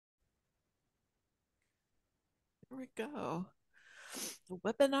There we go. The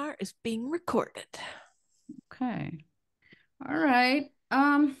webinar is being recorded. Okay. All right.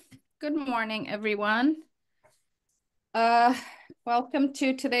 Good morning, everyone. Uh, Welcome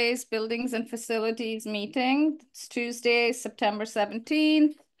to today's Buildings and Facilities meeting. It's Tuesday, September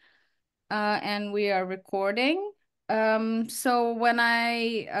 17th, and we are recording. So when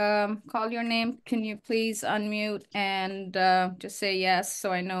I call your name, can you please unmute and just say yes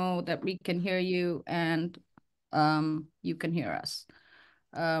so I know that we can hear you and you can hear us.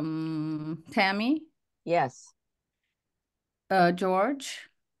 Tammy, Yes. George,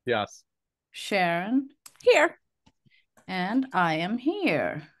 Yes. Sharon, Here. and I am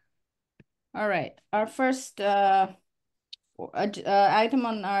here. All right, our first item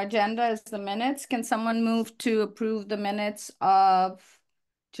on our agenda is the minutes. Can someone move to approve the minutes of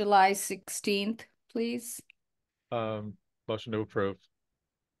July 16th, please? Motion to approve.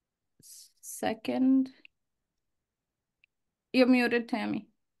 Second. You're muted, Tammy.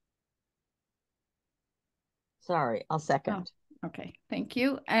 Sorry, I'll second. Oh, okay, thank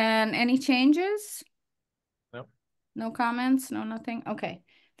you. And any changes? No. No comments, no nothing? Okay.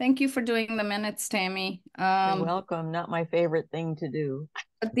 Thank you for doing the minutes, Tammy. You're welcome. Not my favorite thing to do.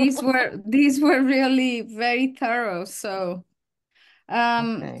 These were really very thorough. So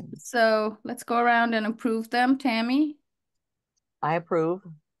Okay. so let's go around and approve them. Tammy, I approve.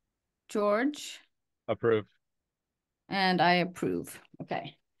 George, Approve. and I approve.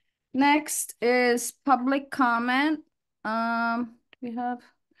 Okay. Next is public comment. We have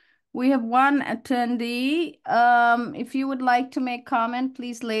one attendee. If you would like to make comment,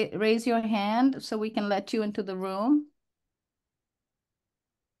 please raise your hand so we can let you into the room.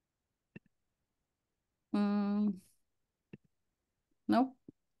 Nope.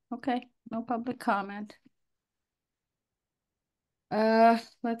 Okay, no public comment.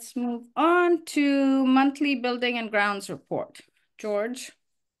 Let's move on to monthly building and grounds report. George.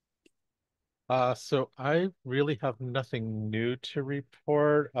 So I really have nothing new to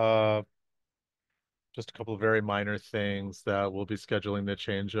report. Just a couple of very minor things that we'll be scheduling the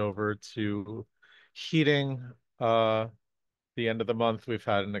changeover to heating. The end of the month, we've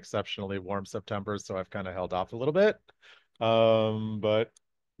had an exceptionally warm September, so I've kind of held off a little bit. But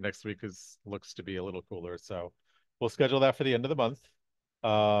next week looks to be a little cooler, so we'll schedule that for the end of the month.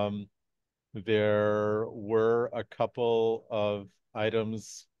 There were a couple of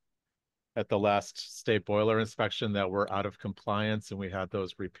items at the last state boiler inspection that were out of compliance, and we had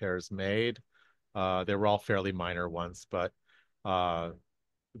those repairs made. They were all fairly minor ones, but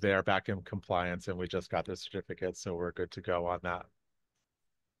they are back in compliance, and we just got the certificate, so we're good to go on that.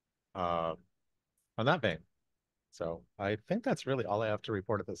 On that vein. So I think that's really all I have to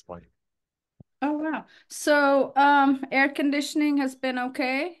report at this point. Oh, wow. So air conditioning has been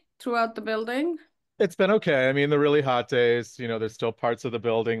okay throughout the building? It's been okay. I mean, the really hot days, there's still parts of the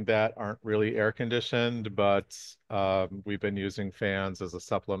building that aren't really air conditioned, but we've been using fans as a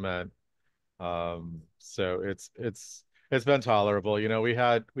supplement. So it's been tolerable. We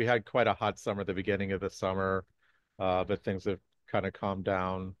had quite a hot summer at the beginning of the summer, but things have kind of calmed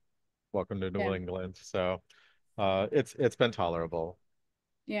down. Welcome to New England. So it's been tolerable.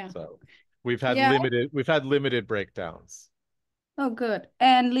 Yeah. So we've had Yeah. limited breakdowns. Oh, good.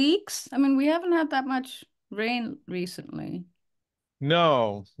 And leaks? I mean, we haven't had that much rain recently.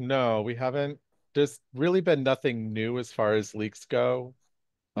 No, we haven't. There's really been nothing new as far as leaks go.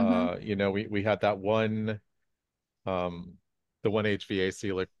 We had that one, the one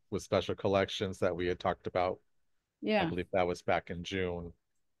HVAC leak with special collections that we had talked about. I Yeah. believe that was back in June.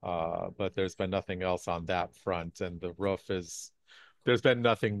 But there's been nothing else on that front, and there's been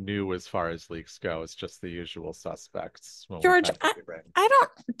nothing new as far as leaks go. It's just the usual suspects when we've George, had heavy rain.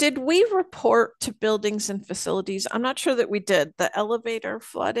 did we report to buildings and facilities? I'm not sure that we did. The elevator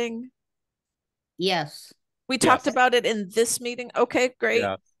flooding. Yes. We talked about it in this meeting. Okay, great.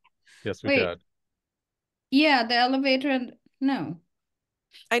 Yeah. Yes, we Wait. did. Yeah, the elevator, no.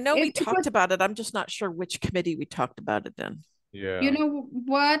 I know we talked about it. I'm just not sure which committee we talked about it in. Yeah. You know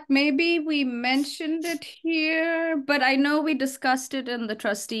what? Maybe we mentioned it here, but I know we discussed it in the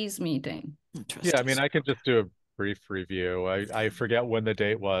trustees meeting. Yeah, I mean, I can just do a brief review. I forget when the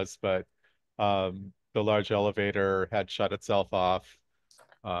date was, but the large elevator had shut itself off,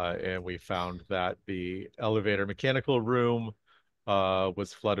 and we found that the elevator mechanical room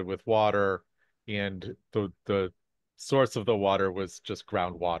was flooded with water, and the source of the water was just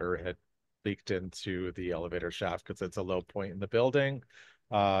groundwater. It had leaked into the elevator shaft because it's a low point in the building.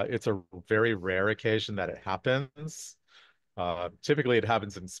 It's a very rare occasion that it happens. Typically, it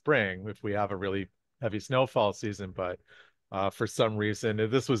happens in spring if we have a really heavy snowfall season, but for some reason,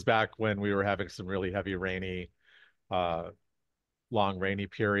 this was back when we were having some really heavy rainy long rainy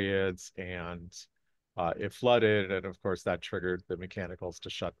periods, and it flooded, and of course that triggered the mechanicals to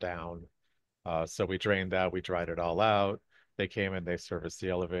shut down. So we drained that, we dried it all out. They came and they serviced the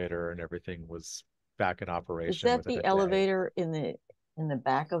elevator, and everything was back in Is operation that within the a day. elevator in the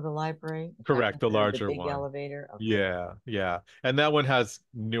back of the library? Correct, the larger big one. elevator? Okay. Yeah, yeah. And that one has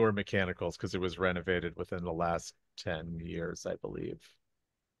newer mechanicals because it was renovated within the last 10 years, I believe.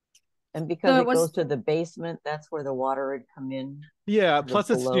 And because So it it was goes to the basement, that's where the water would come in. Yeah, sort of plus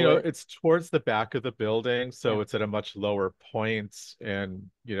it's, below it. it's towards the back of the building, so Yeah. it's at a much lower point, and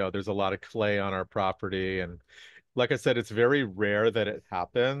there's a lot of clay on our property, and like I said, it's very rare that it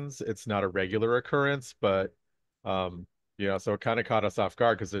happens. It's not a regular occurrence, but um, so it kind of caught us off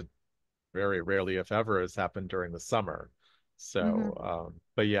guard because it very rarely, if ever, has happened during the summer. So,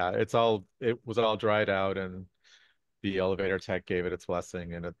 but yeah, it was all dried out, and the elevator tech gave it its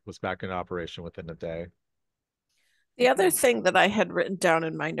blessing, and it was back in operation within a day. The other thing that I had written down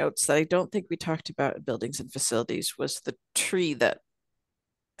in my notes that I don't think we talked about in buildings and facilities was the tree that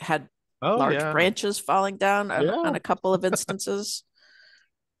had Oh large yeah. branches falling down Yeah. on a couple of instances.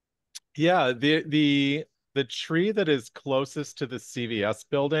 Yeah, the tree that is closest to the CVS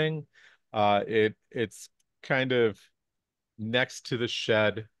building, it's kind of next to the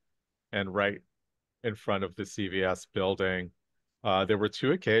shed and right in front of the CVS building. There were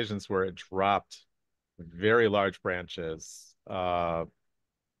two occasions where it dropped very large branches.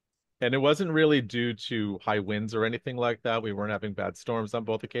 And it wasn't really due to high winds or anything like that. We weren't having bad storms on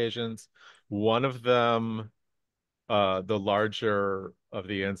both occasions. One of them, the larger of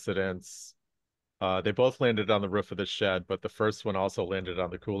the incidents, they both landed on the roof of the shed, but the first one also landed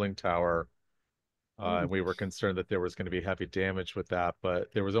on the cooling tower. And we were concerned that there was going to be heavy damage with that,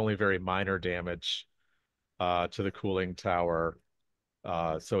 but there was only very minor damage to the cooling tower,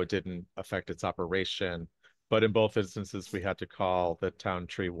 so it didn't affect its operation. But in both instances, we had to call the town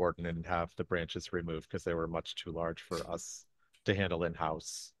tree warden and have the branches removed because they were much too large for us to handle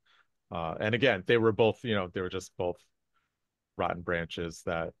in-house. And again, they were both, they were just both rotten branches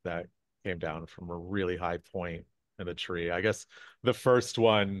that came down from a really high point in the tree. I guess the first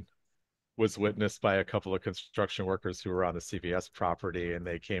one was witnessed by a couple of construction workers who were on the CVS property, and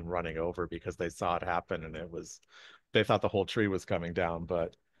they came running over because they saw it happen, and they thought the whole tree was coming down.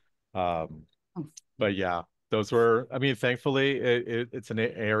 Um, but yeah, those were, I mean, thankfully it's an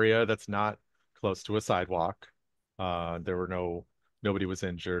area that's not close to a sidewalk. Nobody was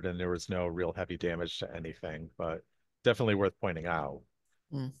injured, and there was no real heavy damage to anything, but definitely worth pointing out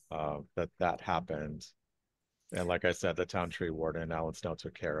that happened. And like I said, the town tree warden, Alan Snow,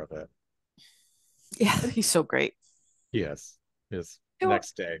 took care of it. Yeah, he's so great. Yes, his Sure.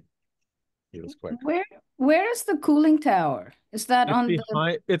 next day, he was quick. Where is the cooling tower? Is that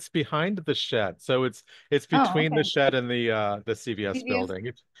It's behind the shed. So it's Oh, between the okay. shed and the CVS CVS?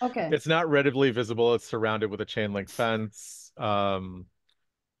 building. Okay. It's not readily visible. It's surrounded with a chain link fence. You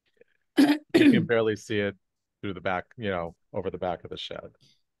can barely see it through the back, over the back of the shed.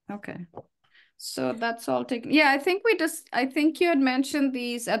 Okay. So that's all taken. Yeah, I think you had mentioned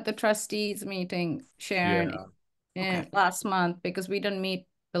these at the trustees meeting, Sharon, Okay. last month, because we didn't meet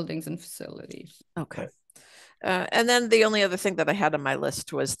buildings and facilities. Okay. And then the only other thing that I had on my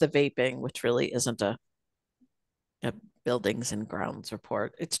list was the vaping, which really isn't a buildings and grounds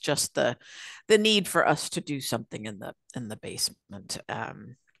report. It's just the need for us to do something in the basement.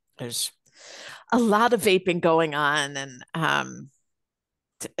 There's a lot of vaping going on, and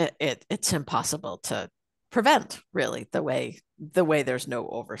it's impossible to prevent, really, the way there's no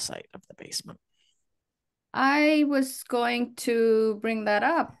oversight of the basement. I was going to bring that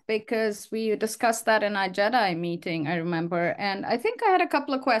up because we discussed that in our Jedi meeting, I remember. And I think I had a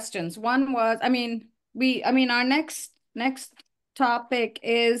couple of questions. One was, our next topic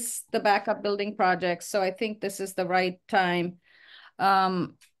is the backup building project. So I think this is the right time. I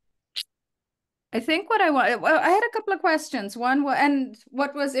think I had a couple of questions. One was, and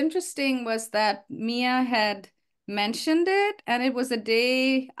what was interesting was that Mia had mentioned it, and it was a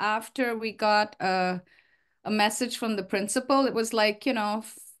day after we got a message from the principal. It was like,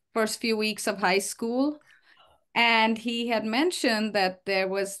 first few weeks of high school. And he had mentioned that there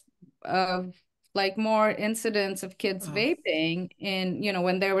was like more incidents of kids vaping in,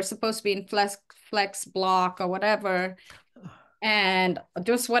 when they were supposed to be in flex block or whatever, and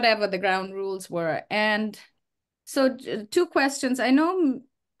just whatever the ground rules were. And so two questions. I know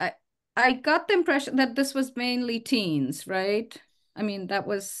I got the impression that this was mainly teens, right? I mean, that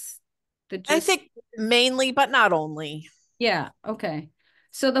was the gist. I think mainly, but not only. Yeah, okay.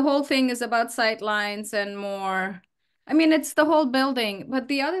 So the whole thing is about sight lines and more I mean, it's the whole building. But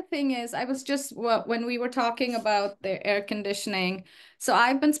the other thing is, I was just, well, when we were talking about the air conditioning, so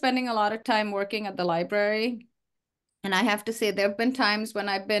I've been spending a lot of time working at the library. And I have to say, there have been times when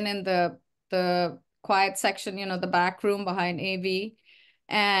I've been in the quiet section, you know, the back room behind AV,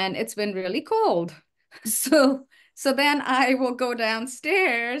 and it's been really cold. So so then I will go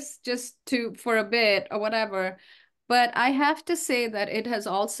downstairs just to for a bit or whatever. But I have to say that it has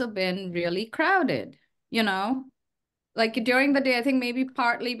also been really crowded, you know? Like during the day, I think maybe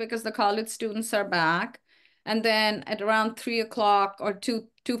partly because the college students are back. And then at around 3 o'clock or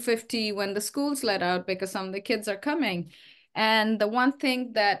 2:50 when the schools let out because some of the kids are coming. And the one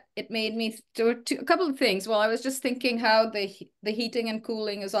thing that it made me do a couple of things. Well, I was just thinking how the heating and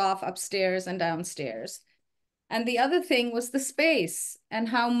cooling is off upstairs and downstairs. And the other thing was the space and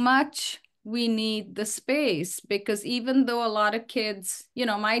how much we need the space, because even though a lot of kids, you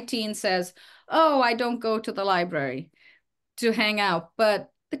know, my teen says, "Oh, I don't go to the library to hang out,"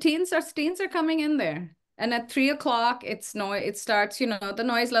 but the teens are coming in there. And at 3 o'clock, it starts, you know, the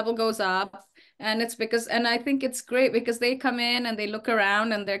noise level goes up. And it's because, and I think it's great because they come in and they look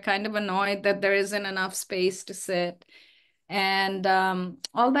around and they're kind of annoyed that there isn't enough space to sit. And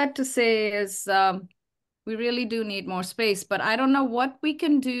all that to say is we really do need more space, but I don't know what we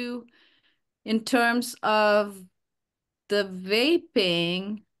can do in terms of the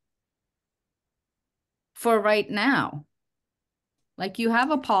vaping for right now. Like you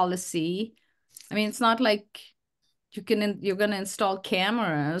have a policy. I mean, it's not like you're going to install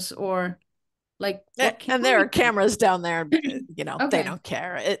cameras or like what can And there we are cameras down there, you know, they Okay. don't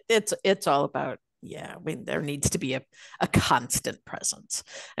care. It's all about, yeah, I mean, there needs to be a constant presence.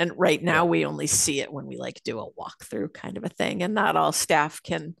 And right now we only see it when we like do a walkthrough kind of a thing. And not all staff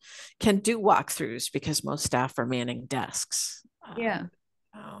can do walkthroughs because most staff are manning desks. Yeah.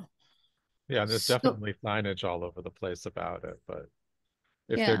 Oh, Yeah, and there's So, definitely signage all over the place about it, but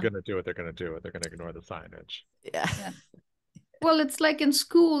if they're yeah. going to do it, they're going to do it. They're going to ignore the signage. yeah. Yeah. Well, it's like in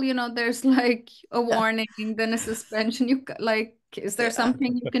school, you know, there's like a warning, then a suspension. Like, is there Yeah.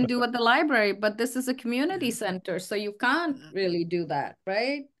 something you can do at the library? But this is a community center, so you can't really do that,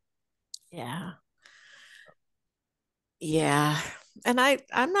 right? Yeah. Yeah. And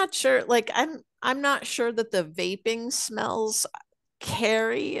I'm not sure, like I'm not sure that the vaping smells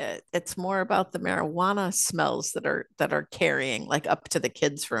carry. It's more about the marijuana smells that are carrying like up to the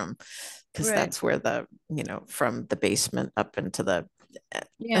kids' room, because Right. that's where the, you know, from the basement up into the, and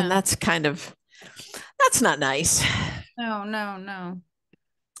Yeah. that's kind of, that's not nice. No, no, no.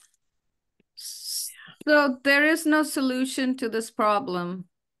 So there is no solution to this problem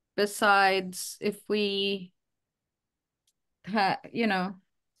besides if we you know,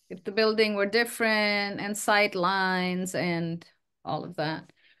 if the building were different and sight lines and all of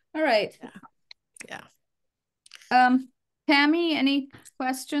that. All right. Yeah. Tammy, any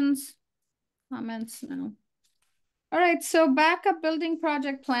questions, comments? No. All right, so backup building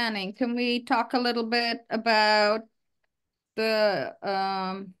project planning. Can we talk a little bit about the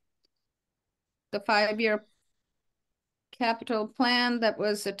 5-year capital plan that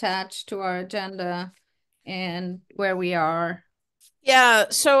was attached to our agenda and where we are? Yeah,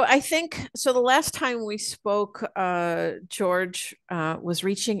 so I think so the last time we spoke, George was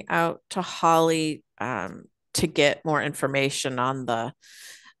reaching out to Holly to get more information on the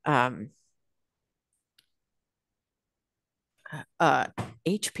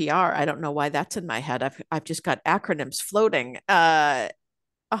HPR. I don't know why that's in my head. I've just got acronyms floating.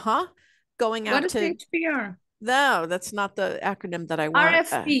 Uh-huh. Going What out is to HPR? No, that's not the acronym that I want.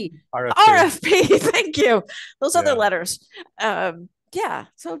 RFP. RFP. RFP. Thank you. Those other Yeah. letters. Yeah.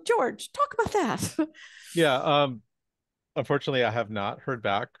 So George, talk about that. Yeah, unfortunately, I have not heard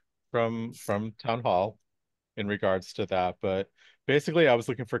back from Town Hall in regards to that, but basically I was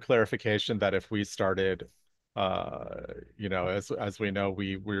looking for clarification that if we started, you know, as we know,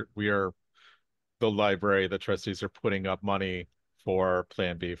 we are the library, the trustees are putting up money for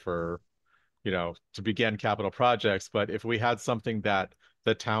Plan B for, you know, to begin capital projects. But if we had something that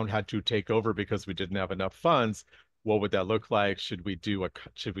the town had to take over because we didn't have enough funds, what would that look like? Should we do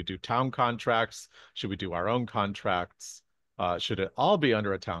town contracts? Should we do our own contracts? Should it all be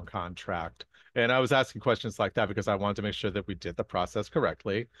under a town contract? And I was asking questions like that because I wanted to make sure that we did the process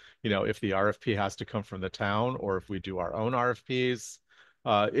correctly. You know, if the RFP has to come from the town or if we do our own RFPs,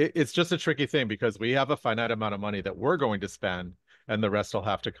 it's just a tricky thing because we have a finite amount of money that we're going to spend and the rest will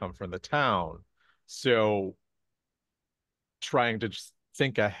have to come from the town. So trying to just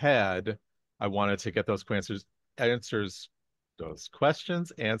think ahead, I wanted to get those those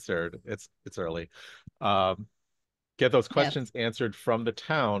questions answered. It's early. Get those questions answered from the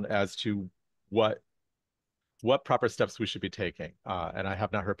town as to what what proper steps we should be taking. And I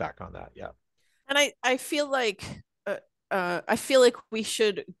have not heard back on that yet. And I feel like I feel like we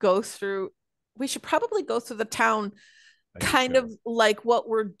should probably go through the town kind of like what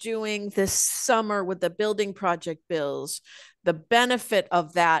we're doing this summer with the building project bills. The benefit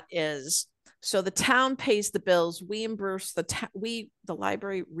of that is, so the town pays the bills, we reimburse the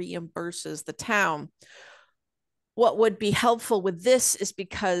library reimburses the town. What would be helpful with this is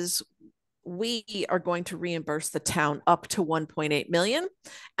because we are going to reimburse the town up to 1.8 million.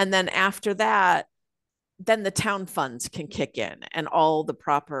 And then after that, then the town funds can kick in and all the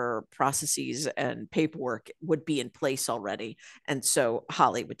proper processes and paperwork would be in place already. And so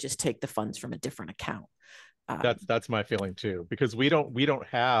Holly would just take the funds from a different account. That's my feeling too, because we don't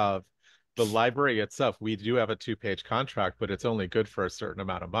have the library itself. We do have a 2-page contract, but it's only good for a certain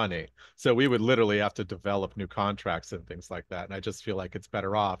amount of money. So we would literally have to develop new contracts and things like that. And I just feel like it's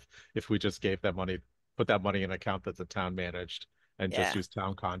better off if we just gave that money, put that money in an account that the town managed and just use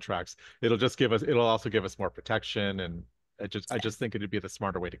town contracts. It'll also give us more protection. And I just think it'd be the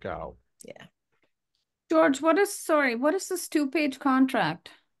smarter way to go. Yeah. George, what is this 2-page contract?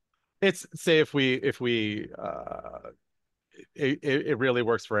 It's, say if we it really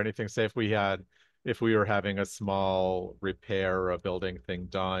works for anything. Say if we were having a small repair or a building thing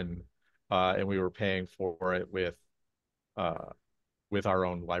done, and we were paying for it with our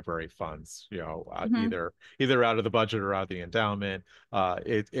own library funds, either out of the budget or out of the endowment.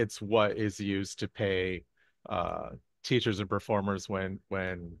 It's what is used to pay teachers and performers when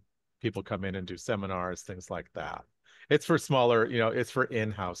people come in and do seminars, things like that. It's for smaller, it's for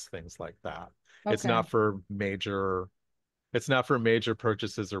in-house things like that. Okay. It's not for major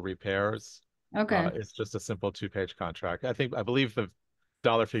purchases or repairs. Okay. It's just a simple 2-page contract. I believe the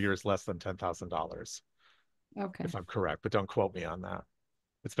dollar figure is less than $10,000. Okay. If I'm correct, but don't quote me on that.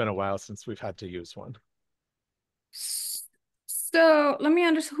 It's been a while since we've had to use one. So let me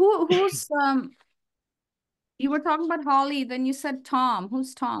understand who's you were talking about Holly, then you said Tom.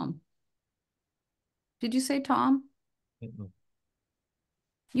 Who's Tom? Did you say Tom? Mm-mm.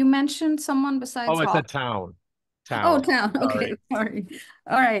 You mentioned someone besides Holly. I said town. Oh, town. Okay, sorry.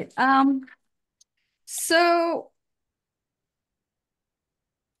 All right. So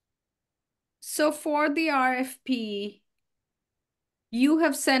for the RFP, you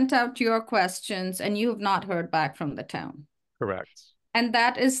have sent out your questions and you have not heard back from the town. Correct. And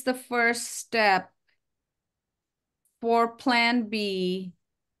that is the first step for Plan B,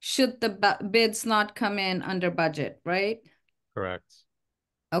 should the bids not come in under budget, right? Correct.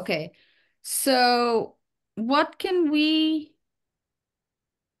 Okay. So what can we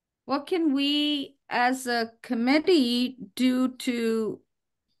as a committee do to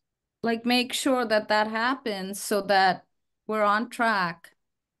like make sure that happens so that we're on track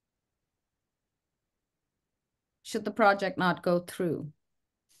should the project not go through?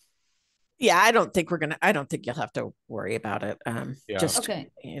 Yeah, I don't think you'll have to worry about it. Just,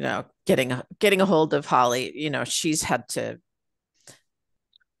 okay. Getting a hold of Holly, she's had to,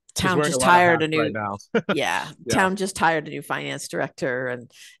 town just hired a new right now. Town just hired a new finance director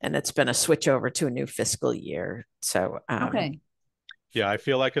and it's been a switch over to a new fiscal year. So, okay. Yeah, I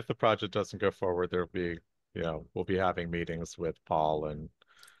feel like if the project doesn't go forward, there'll be, we'll be having meetings with Paul and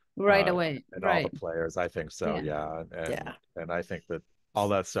right away and all the players. I think so. Yeah. And I think that all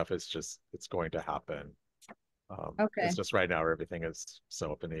that stuff is it's going to happen. Okay. It's just right now everything is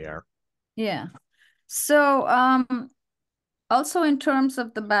so up in the air. Yeah. So also in terms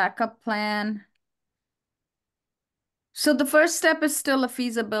of the backup plan, so the first step is still a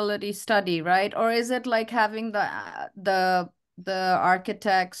feasibility study, right? Or is it like having the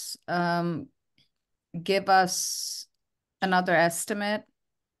architects give us another estimate?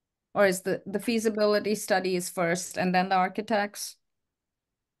 Or is the feasibility study is first and then the architects?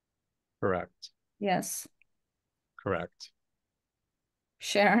 Correct. Yes. Correct.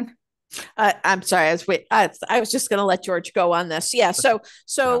 Sharon? I'm sorry. I was just going to let George go on this. Yeah. So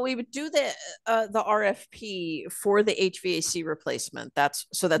we would do the RFP for the HVAC replacement. That's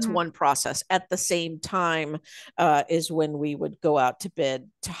one process. At the same time, is when we would go out to bid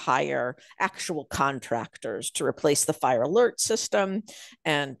to hire actual contractors to replace the fire alert system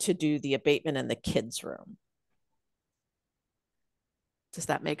and to do the abatement in the kids' room. Does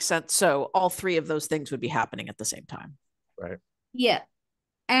that make sense? So all three of those things would be happening at the same time. Right. Yeah.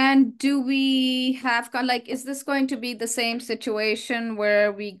 And do we have, is this going to be the same situation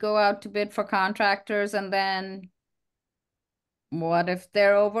where we go out to bid for contractors and then what if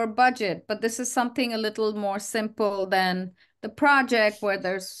they're over budget? But this is something a little more simple than the project where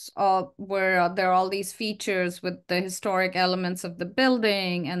there are all these features with the historic elements of the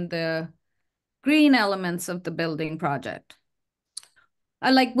building and the green elements of the building project? I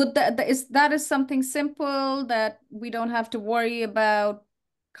like, would that is something simple that we don't have to worry about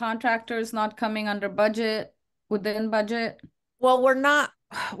contractors not coming under budget, within budget? Well, we're not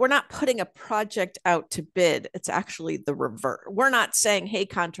putting a project out to bid. It's actually the reverse. We're not saying, hey,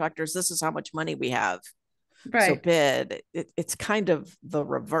 contractors, this is how much money we have. So Right, bid. It's kind of the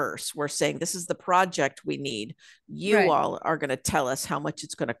reverse. We're saying this is the project we need. You Right. all are going to tell us how much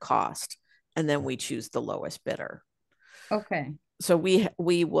it's going to cost, and then we choose the lowest bidder. okay, So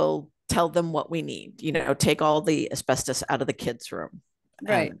we will tell them what we need. Take all the asbestos out of the kids' room,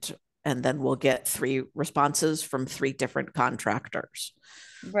 right, and then we'll get 3 responses from 3 different contractors.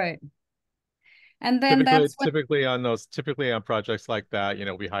 right. And then that's what, Typically on projects like that,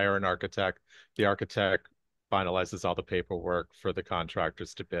 we hire an architect. The architect finalizes all the paperwork for the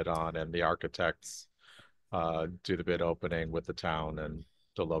contractors to bid on, and the architects do the bid opening with the town, and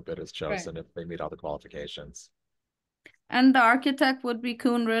the low bid is chosen if they meet all the qualifications. and the architect would be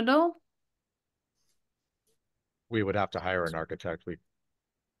Kuhn Riddle? We would have to hire an architect.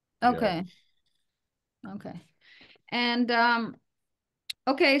 Okay. Okay. And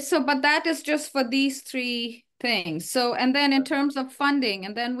okay, so but that is just for these 3 things. So, and then in terms of funding,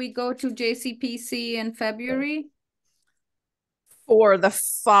 and then we go to JCPC in February. For the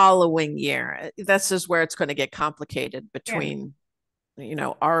following year, this is where it's going to get complicated between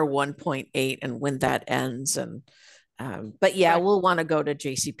our 1.8 and when that ends. And but yeah, Right. we'll want to go to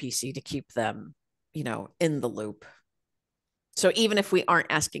JCPC to keep them in the loop. So even if we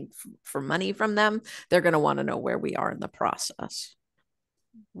aren't asking for money from them, they're going to want to know where we are in the process.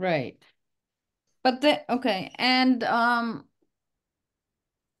 Right. But okay, and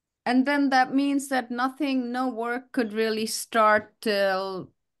then that means that no work could really start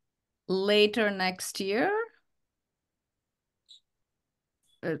till later next year?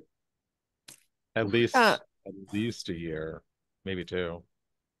 At least a year, maybe 2.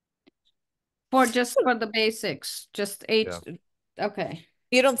 For the basics, just 8. Yeah. Okay.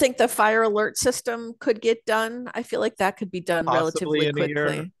 You don't think the fire alert system could get done? I feel like that could be done Possibly relatively in a year.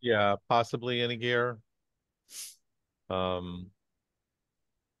 quickly. Yeah, possibly in a year.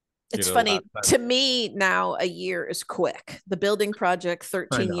 It's funny to me now, a year is quick. The building project,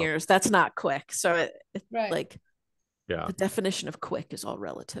 13 years, that's not quick. So Right. like, the definition of quick is all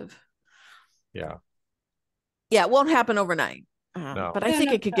relative. Yeah. Yeah, it won't happen overnight. No. But I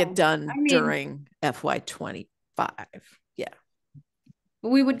think it could get done during FY25. Yeah.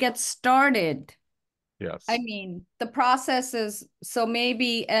 We would get started. Yes. I mean, the process is, so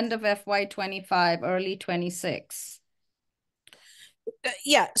maybe end of FY25, early 26.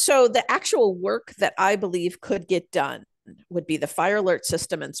 Yeah. So the actual work that I believe could get done would be the fire alert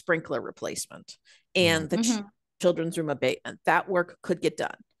system and sprinkler replacement and the children's room abatement. That work could get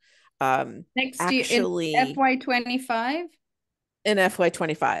done. Next actually, year in FY25? In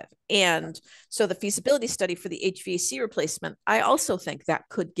FY25. And so the feasibility study for the HVAC replacement, I also think that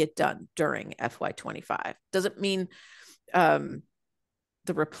could get done during FY25. Doesn't mean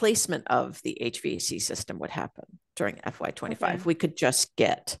the replacement of the HVAC system would happen during FY25. Okay. We could just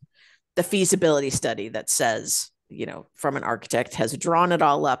get the feasibility study that says, from an architect, has drawn it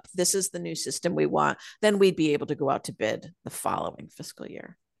all up. This is the new system we want. Then we'd be able to go out to bid the following fiscal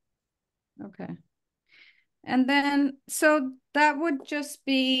year. Okay. And then, so that would just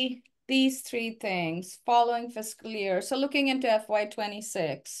be these 3 things following fiscal year. So looking into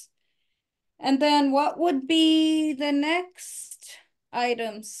FY26. And then what would be the next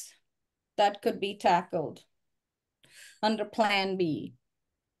items that could be tackled under Plan B?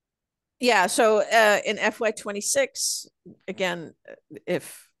 Yeah, so in FY26, again,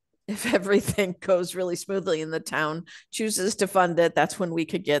 if everything goes really smoothly and the town chooses to fund it, that's when we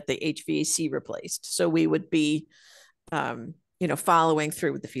could get the HVAC replaced. So we would be, following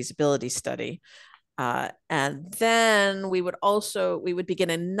through with the feasibility study. And then we would begin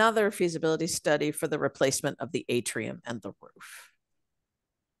another feasibility study for the replacement of the atrium and the roof.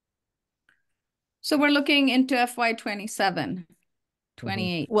 So we're looking into FY27,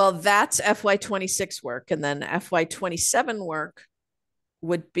 28. Well, that's FY26 work. And then FY27 work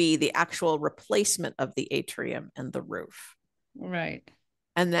would be the actual replacement of the atrium and the roof. Right.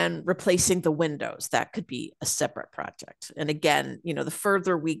 And then replacing the windows, that could be a separate project. And again, the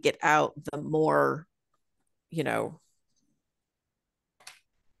further we get out, the more, the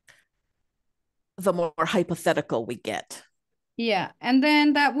more hypothetical we get. Yeah. And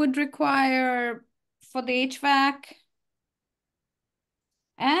then that would require, for the HVAC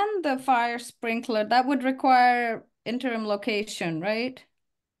and the fire sprinkler, that would require interim location, right?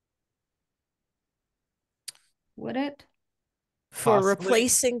 Would it? For Possibly.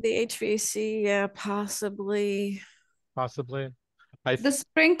 replacing the HVAC, yeah, possibly. Possibly. The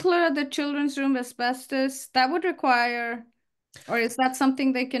sprinkler, the children's room asbestos, that would require, or is that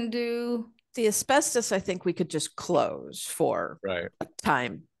something they can do? The asbestos, I think we could just close for right. a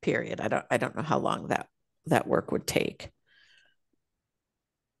time period. I don't know how long that work would take.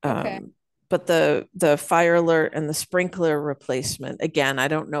 Okay. But the fire alert and the sprinkler replacement, again, I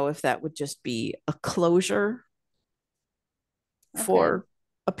don't know if that would just be a closure for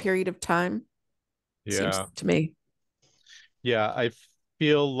a period of time. Yeah. Seems to me. Yeah, I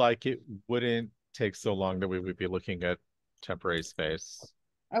feel like it wouldn't take so long that we would be looking at temporary space.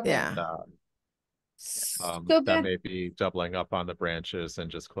 Okay. Yeah. So That then, may be doubling up on the branches and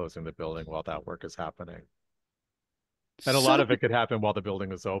just closing the building while that work is happening. And a lot of it could happen while the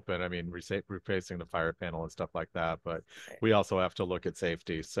building is open. I mean, replacing the fire panel and stuff like that. But we also have to look at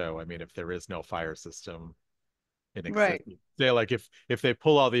safety. So, I mean, if there is no fire system in existence, like if they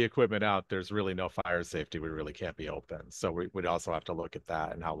pull all the equipment out, there's really no fire safety. We really can't be open. So we'd also have to look at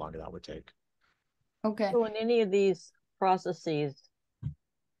that and how long that would take. Okay. So in any of these processes,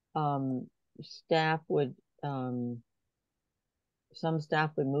 staff would, some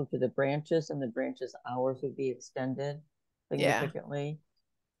staff would move to the branches and the branches hours would be extended significantly.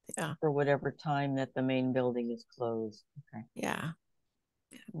 Yeah. For whatever time that the main building is closed. Okay. Yeah.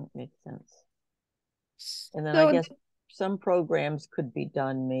 That makes sense. And then So I guess some programs could be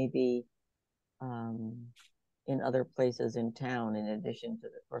done maybe in other places in town, in addition to,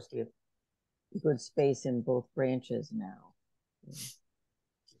 of course, we have good space in both branches now.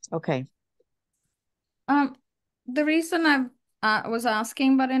 Okay. The reason I was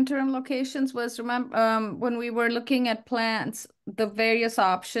asking about interim locations was, remember, when we were looking at plans, the various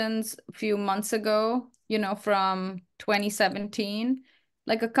options a few months ago, you know, from 2017,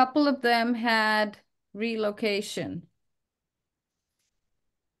 like a couple of them had relocation.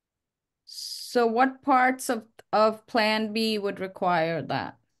 So what parts of Plan B would require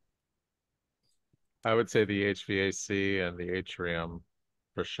that? I would say the HVAC and the atrium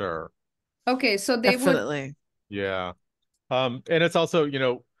for sure. Okay, so they would, Definitely. Yeah. And it's also, you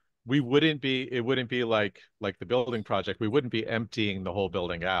know, it wouldn't be like the building project. We wouldn't be emptying the whole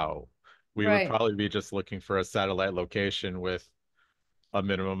building out. We would right, probably be just looking for a satellite location with a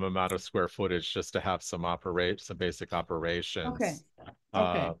minimum amount of square footage just to have some basic operations.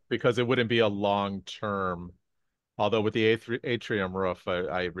 okay, Because it wouldn't be a long term, although with the atrium roof,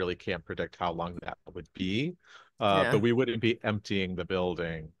 I really can't predict how long that would be. Yeah. But we wouldn't be emptying the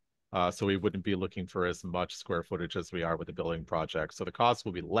building. So we wouldn't be looking for as much square footage as we are with the building project. So the cost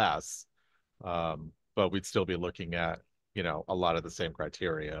will be less, but we'd still be looking at, you know, a lot of the same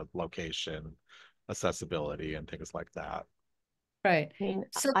criteria, location, accessibility, and things like that. right. I mean,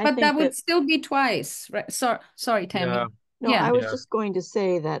 So, I but that think would that, still be twice, right? Sorry, Tammy. Yeah. no, Yeah. I was Yeah. just going to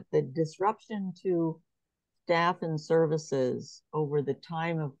say that the disruption to staff and services over the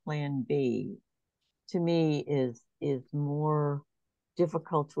time of Plan B, to me, is more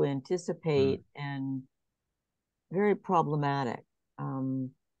difficult to anticipate and very problematic,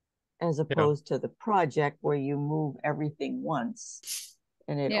 as opposed to the project where you move everything once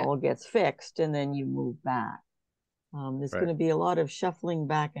and it Yeah. all gets fixed and then you move back. There's Right. going to be a lot of shuffling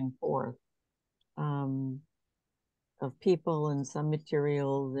back and forth of people and some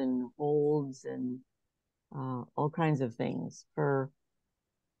materials and holds and all kinds of things for,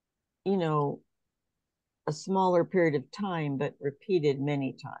 you know, a smaller period of time, but repeated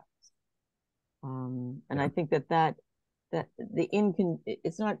many times. And Yeah. I think that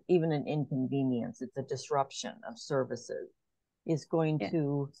it's not even an inconvenience, it's a disruption of services, is going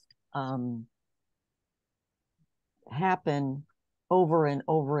to happen over and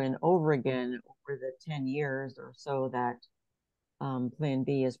over and over again over the 10 years or so that Plan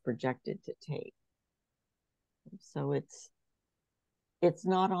B is projected to take. So it's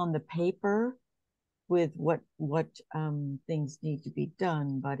not on the paper with what things need to be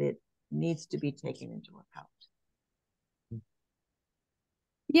done, but it needs to be taken into account.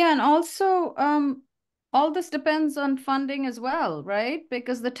 Yeah, and also, all this depends on funding as well, right?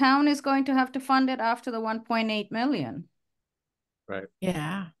 Because the town is going to have to fund it after the 1.8 million. Right.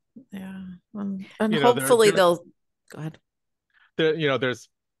 Yeah. Yeah. And You know, hopefully they'll go ahead. You know,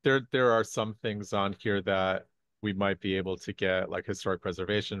 there are some things on here that we might be able to get, like historic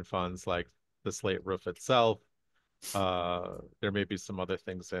preservation funds, like the slate roof itself. There may be some other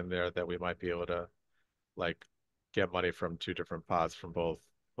things in there that we might be able to like get money from two different pots from both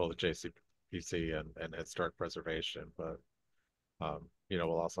JCPC and historic preservation. But you know,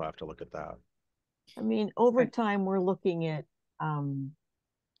 we'll also have to look at that. I mean, over time, we're looking at $15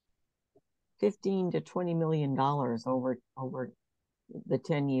 to $20 million over the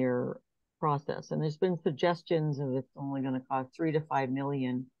 10-year process. And there's been suggestions of it's only going to cost 3 to 5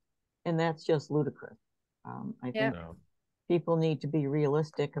 million, and that's just ludicrous. I think No. people need to be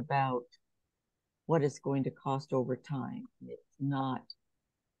realistic about what it's going to cost over time. It's not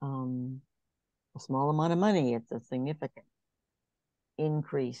a small amount of money. It's a significant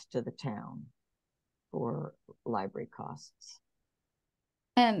increase to the town for library costs.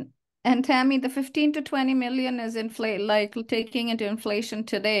 And Tammy, the 15 to 20 million is like taking into inflation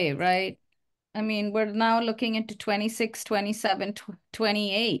today, right? I mean, we're now looking into 26, 27,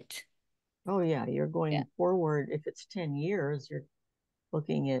 28. Oh yeah, you're going Yeah. forward. If it's 10 years, you're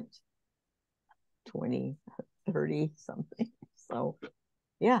looking at 20, 30 something. So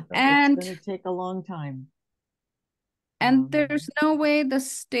yeah, And it's going to take a long time. there's no way the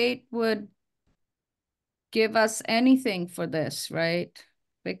state would give us anything for this, right?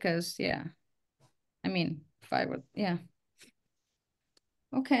 Because yeah, I mean, if I would, yeah.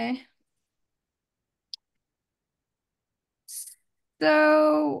 Okay.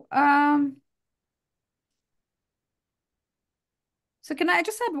 So, so can I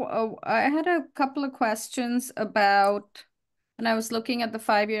just have, I had a couple of questions about, when I was looking at the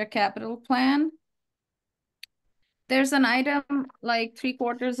 5-year capital plan. There's an item like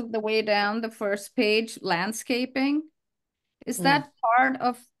 3/4 of the way down the first page, landscaping. Is that part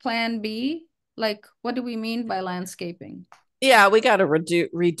of Plan B? Like, what do we mean by landscaping? Yeah, we got to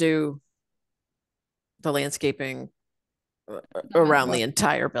redo the landscaping around the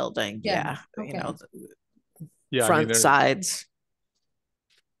entire building. Yeah. You Okay. know, Yeah, I front, mean, sides.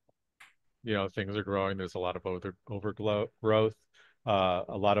 you know, things are growing. There's a lot of overgrowth.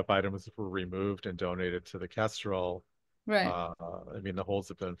 A lot of items were removed and donated to the Kestrel. Right. I mean, the holes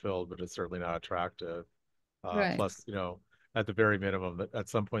have been filled, but it's certainly not attractive. Right. Plus, you know, at the very minimum, at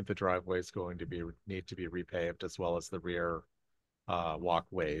some point, the driveway is going to need to be repaved, as well as the rear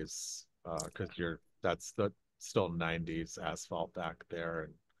walkways, because that's the still 90s asphalt back there,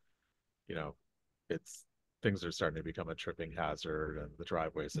 and you know, things are starting to become a tripping hazard, and the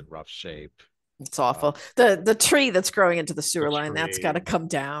driveway's in rough shape. It's awful. The tree that's growing into the sewer line, that's got to tree. come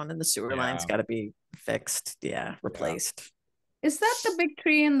down, and the sewer line's Yeah. got to be fixed. Yeah, replaced. Is that the big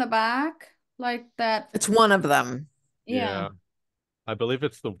tree in the back? Like that? It's one of them. Yeah. I believe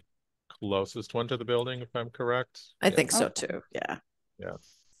it's the closest one to the building, if I'm correct. I think so Okay. too. Yeah. Yeah.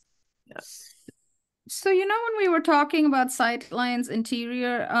 So, you know, when we were talking about sightlines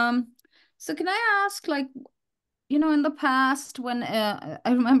interior, so can I ask, like, you know, in the past when I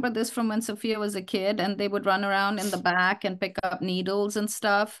remember this from when Sophia was a kid and they would run around in the back and pick up needles and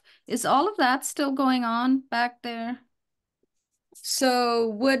stuff. Is all of that still going on back there? So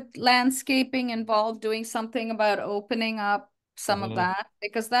would landscaping involve doing something about opening up some of Mhm. that?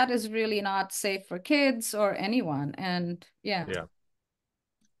 Because that is really not safe for kids or anyone. And yeah.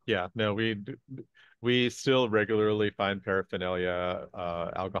 Yeah. No, we still regularly find paraphernalia,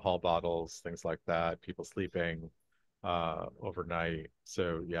 alcohol bottles, things like that, people sleeping overnight.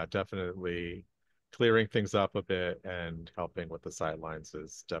 So yeah, definitely clearing things up a bit and helping with the sidelines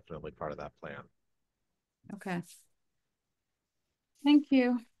is definitely part of that plan. Okay. Thank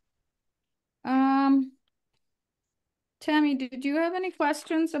you. Tammy, did you have any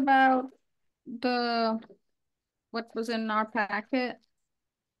questions about what was in our packet?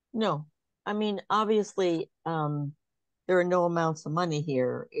 No, I mean, obviously, there are no amounts of money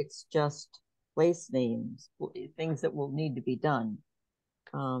here. It's just place names, things that will need to be done.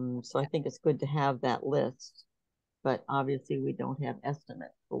 So I think it's good to have that list, but obviously we don't have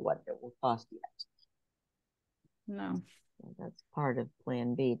estimates for what it will cost yet. No. So that's part of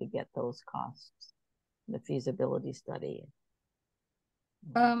Plan B, to get those costs, the feasibility study.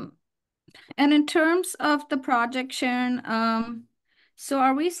 And in terms of the project, Sharon, so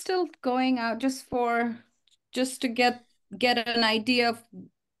are we still going out just to get an idea of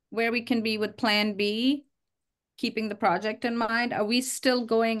where we can be with Plan B, keeping the project in mind? Are we still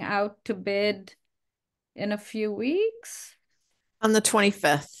going out to bid in a few weeks? On the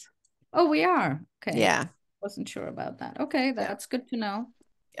 25th. Oh, we are. Okay. Yeah. Wasn't sure about that. Okay, that's good to know.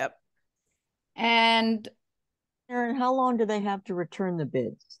 Yep. And Aaron, how long do they have to return the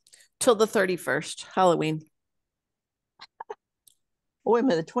bids? Till the 31st, Halloween. Oh, wait a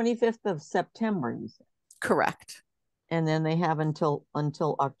minute, the 25th of September, you said? Correct. And then they have until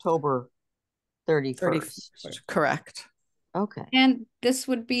October 31st. Correct. Okay. And this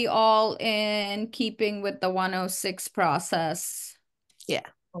would be all in keeping with the 106 process. Yeah.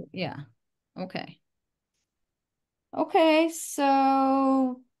 Oh, yeah. Okay. Okay,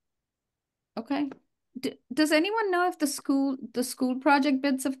 so okay. Does anyone know if the school project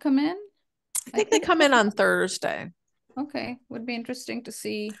bids have come in? I think they come in on Thursday. Okay, would be interesting to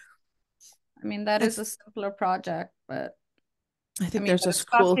see. I mean, that is a simpler project, but I I think mean, there's but a it's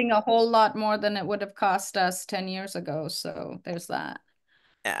school. costing a whole lot more than it would have cost us 10 years ago. So there's that.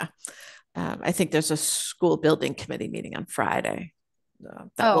 Yeah. I think there's a school building committee meeting on Friday that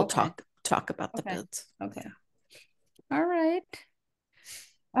Oh, will okay. talk about the Okay. bids. Okay. All right.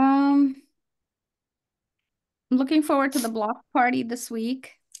 I'm looking forward to the block party this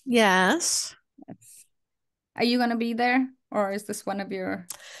week. Yes. Are you going to be there, or is this one of your?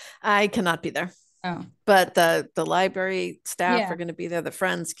 I cannot be there. Oh, But the library staff Yeah. are going to be there. The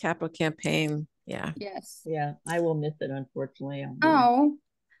Friends Capital Campaign. Yeah. yes. Yeah, I will miss it, unfortunately. Oh,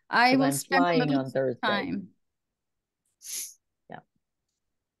 I 'Cause will I'm spend a flying little on Thursday. time. Yeah.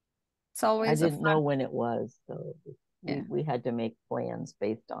 It's I always a didn't know fun. when it was, so Yeah. we had to make plans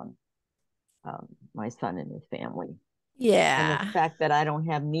based on my son and his family. And Yeah. the fact that I don't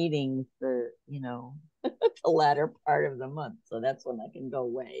have meetings the the latter part of the month. So that's when I can go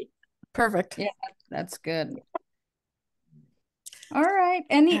away. Perfect. Yeah, that's good. All right.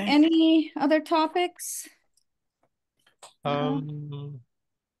 Any other topics?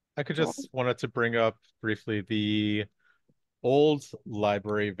 I could just wanted to bring up briefly the old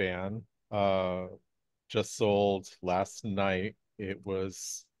library van just sold last night. It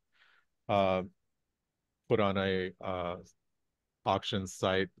was put on a auction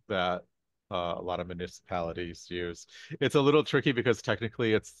site that a lot of municipalities use. It's a little tricky because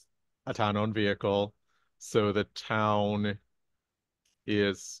technically it's a town-owned vehicle, so the town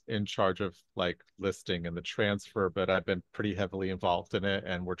is in charge of like listing and the transfer, but I've been pretty heavily involved in it,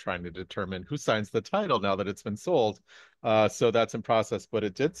 and we're trying to determine who signs the title now that it's been sold. So that's in process, but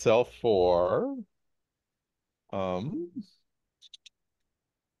it did sell for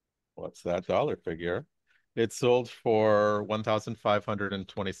what's that dollar figure? It sold for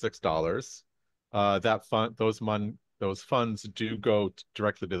 $1,526. Those funds do go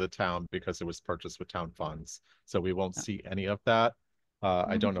directly to the town because it was purchased with town funds. So we won't see any of that.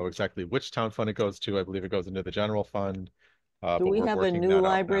 I don't know exactly which town fund it goes to. I believe it goes into the general fund. Do But we we're have a working new that out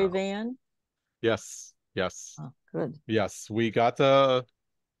library now. van? Yes, yes, Oh, good. yes. Oh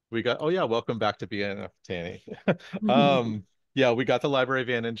yeah, welcome back to BNF, Tanny. Yeah, we got the library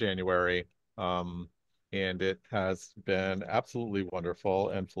van in January. And it has been absolutely wonderful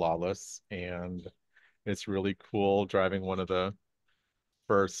and flawless. And it's really cool driving one of the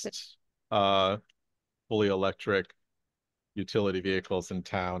first fully electric utility vehicles in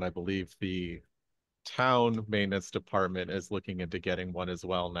town. I believe the town maintenance department is looking into getting one as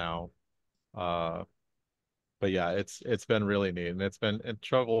well now. But yeah, it's been really neat, and it's been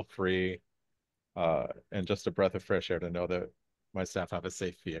trouble free, and just a breath of fresh air to know that my staff have a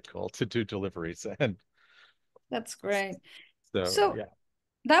safe vehicle to do deliveries. And That's great. so So yeah,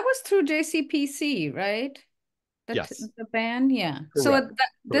 that was through JCPC, right? yes, The band, yeah. So correct,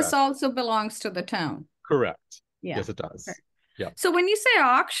 this correct, also belongs to the town. correct. Yeah. Yes, it does. Yeah. So when you say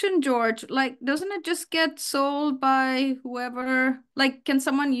auction, George, like, doesn't it just get sold by whoever? Like, can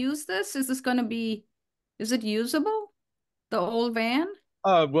someone use this? Is it usable? The old van?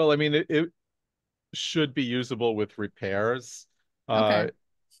 Well, I mean, it should be usable with repairs. Okay.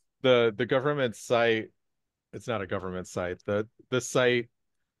 The government site, it's not a government site. The site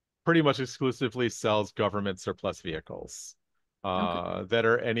pretty much exclusively sells government surplus vehicles Okay. that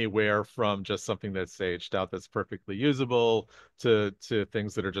are anywhere from just something that's aged out that's perfectly usable to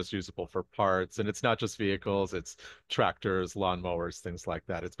things that are just usable for parts. And it's not just vehicles, it's tractors, lawnmowers, things like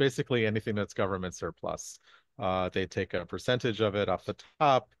that. It's basically anything that's government surplus. They take a percentage of it off the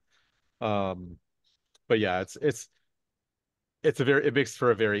top. But yeah, it makes for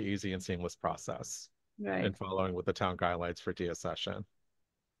a very easy and seamless process Right. in following with the town guidelines for deaccession.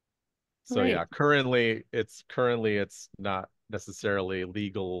 So Great. yeah, currently it's not necessarily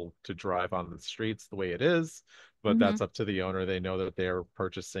legal to drive on the streets the way it is, but that's up to the owner. They know that they're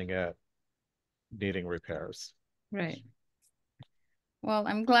purchasing it, needing repairs. Right. Well,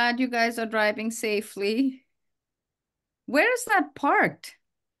 I'm glad you guys are driving safely. Where is that parked?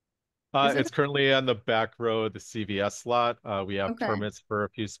 Is it It's currently on the back row of the CVS lot. We have okay? permits for a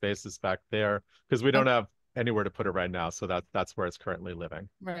few spaces back there because we don't Okay. have anywhere to put it right now. So that's where it's currently living.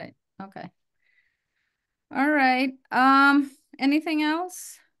 Right. Okay. All right. Anything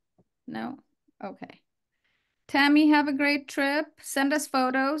else? No. Okay. Tammy, have a great trip. Send us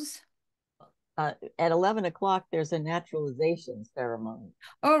photos. At 11 o'clock, there's a naturalization ceremony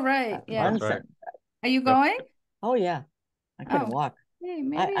Oh, right. at Yeah. That's right. Munson. Are you Yep. going? Oh, yeah. I couldn't Oh, walk. hey,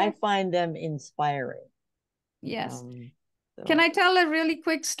 maybe I find them inspiring. yes. So Can I tell a really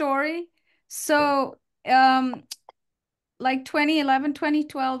quick story? sure. So, like 2011,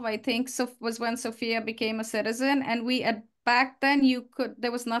 2012, I think, so was when Sophia became a citizen. And back then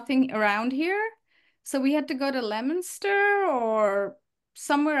there was nothing around here. So we had to go to Leominster or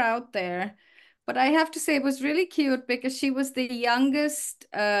somewhere out there. But I have to say it was really cute because she was the youngest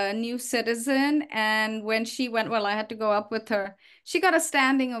new citizen. And when she went, well, I had to go up with her. She got a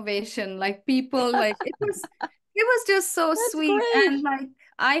standing ovation. Like people, like it was just so That's sweet. great. And like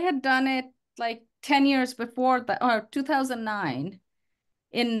I had done it like 10 years before that, or 2009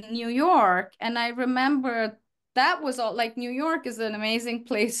 in New York. And I remember that was all like New York is an amazing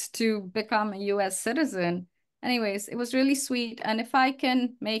place to become a US citizen. Anyways, it was really sweet. And if I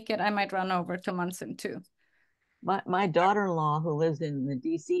can make it, I might run over to Munson too. My daughter-in-law who lives in the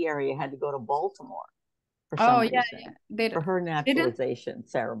DC area had to go to Baltimore for Oh, some yeah, reason yeah. for her Didn't, naturalization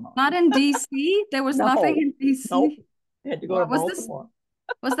ceremony. not in DC. There was nothing in DC. Nope. They had to go to Was Baltimore.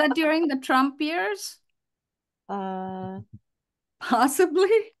 Was that during the Trump years? Possibly.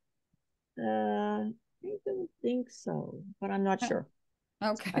 I don't think so, but I'm not sure.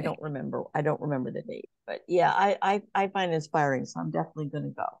 Okay. I don't remember the date, but yeah, I find it inspiring, so I'm definitely going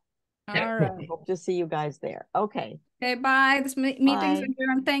to go. All right. Hope to see you guys there. Okay. Okay, bye. This meeting's Bye.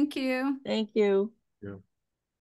 adjourned. Thank you. Thank you. Yeah.